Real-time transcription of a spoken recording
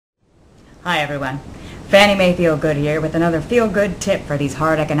Hi everyone. Fannie Mae Feelgood here with another feel-good tip for these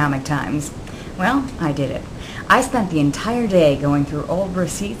hard economic times. Well, I did it. I spent the entire day going through old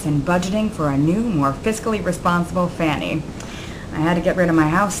receipts and budgeting for a new, more fiscally responsible Fannie. I had to get rid of my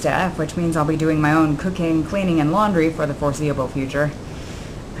house staff, which means I'll be doing my own cooking, cleaning, and laundry for the foreseeable future.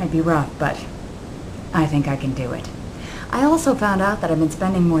 Might be rough, but I think I can do it. I also found out that I've been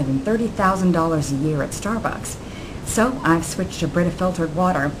spending more than $30,000 a year at Starbucks. So I've switched to Brita filtered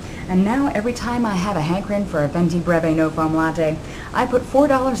water, and now every time I have a hankering for a venti breve no foam latte, I put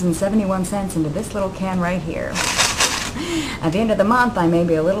 $4.71 into this little can right here. At the end of the month, I may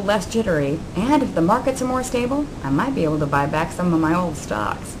be a little less jittery, and if the markets are more stable, I might be able to buy back some of my old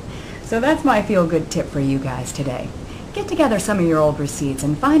stocks. So that's my feel-good tip for you guys today. Get together some of your old receipts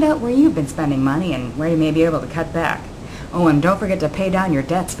and find out where you've been spending money and where you may be able to cut back. Oh, and don't forget to pay down your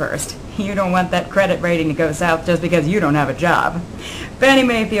debts first. You don't want that credit rating to go south just because you don't have a job. Fannie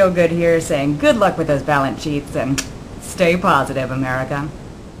Mae Feelgood here saying good luck with those balance sheets and stay positive, America.